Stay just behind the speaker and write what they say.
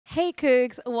Hey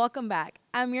Cougs, welcome back.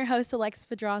 I'm your host Alexis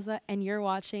Pedraza and you're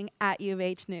watching at U of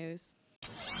H News.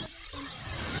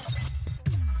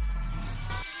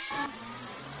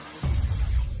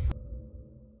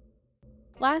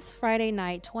 Last Friday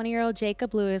night, 20-year-old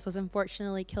Jacob Lewis was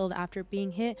unfortunately killed after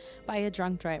being hit by a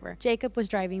drunk driver. Jacob was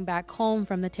driving back home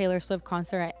from the Taylor Swift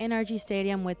concert at NRG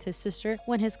Stadium with his sister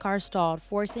when his car stalled,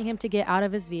 forcing him to get out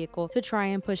of his vehicle to try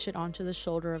and push it onto the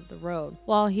shoulder of the road.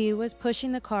 While he was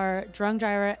pushing the car, drunk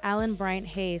driver Alan Bryant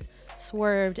Hayes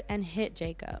swerved and hit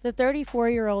Jacob. The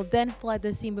 34-year-old then fled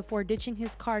the scene before ditching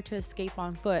his car to escape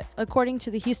on foot. According to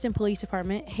the Houston Police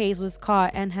Department, Hayes was caught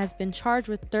and has been charged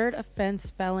with third offense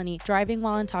felony, driving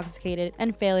while intoxicated,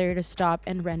 and failure to stop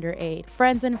and render aid.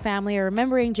 Friends and family are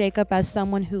remembering Jacob as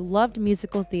someone who loved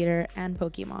musical theater and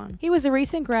Pokemon. He was a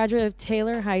recent graduate of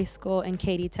Taylor High School in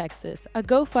Katy, Texas. A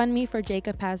GoFundMe for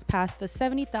Jacob has passed the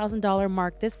 $70,000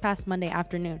 mark this past Monday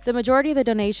afternoon. The majority of the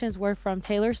donations were from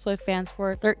Taylor Swift fans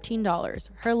for $13,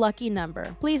 her lucky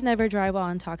number. Please never drive while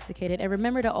intoxicated and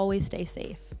remember to always stay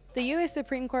safe. The U.S.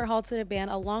 Supreme Court halted a ban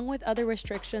along with other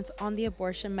restrictions on the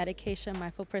abortion medication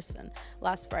mifepristone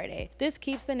last Friday. This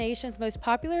keeps the nation's most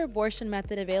popular abortion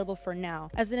method available for now,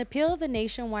 as an appeal of the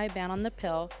nationwide ban on the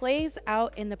pill plays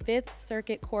out in the Fifth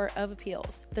Circuit Court of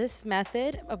Appeals. This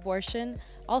method, abortion,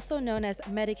 also known as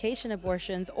medication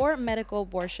abortions or medical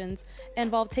abortions,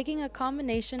 involve taking a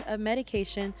combination of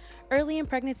medication early in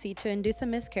pregnancy to induce a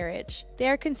miscarriage. They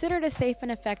are considered a safe and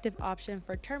effective option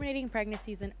for terminating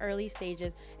pregnancies in early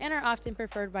stages and are often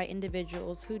preferred by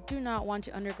individuals who do not want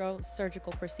to undergo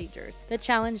surgical procedures. The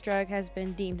challenge drug has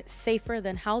been deemed safer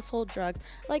than household drugs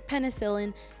like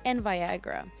penicillin and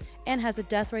Viagra, and has a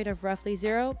death rate of roughly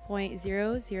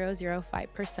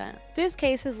 0.0005%. This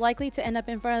case is likely to end up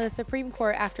in front of the Supreme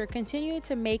Court after continuing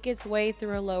to make its way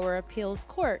through a lower appeals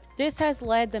court. This has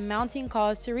led the mounting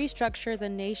cause to restructure the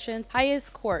nation's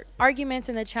highest court. Arguments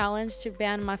in the challenge to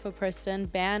ban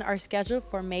mifepristone ban are scheduled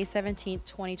for May 17,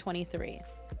 2023.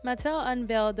 Mattel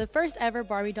unveiled the first ever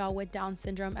Barbie doll with Down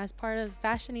syndrome as part of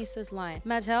Fashionista's line.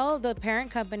 Mattel, the parent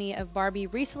company of Barbie,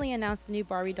 recently announced the new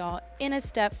Barbie doll in a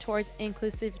step towards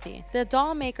inclusivity. The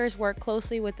doll makers work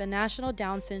closely with the National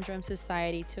Down Syndrome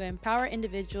Society to empower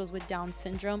individuals with Down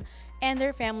syndrome and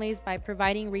their families by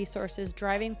providing resources,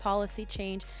 driving policy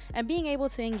change, and being able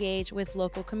to engage with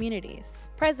local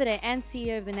communities. President and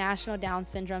CEO of the National Down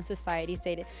Syndrome Society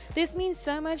stated, "This means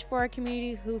so much for our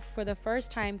community who for the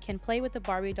first time can play with a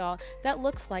Barbie doll that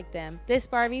looks like them. This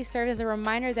Barbie serves as a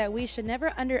reminder that we should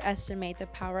never underestimate the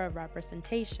power of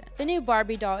representation." The new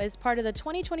Barbie doll is part of the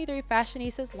 2023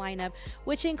 Fashionistas lineup,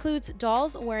 which includes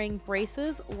dolls wearing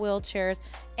braces, wheelchairs,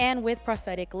 and with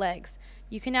prosthetic legs.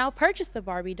 You can now purchase the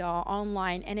Barbie doll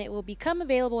online and it will become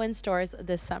available in stores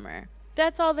this summer.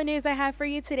 That's all the news I have for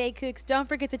you today, Cougs. Don't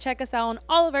forget to check us out on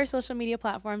all of our social media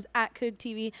platforms at Coug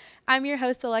TV. I'm your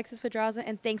host, Alexis Pedraza,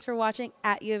 and thanks for watching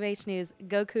at U of H News.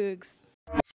 Go Cougs!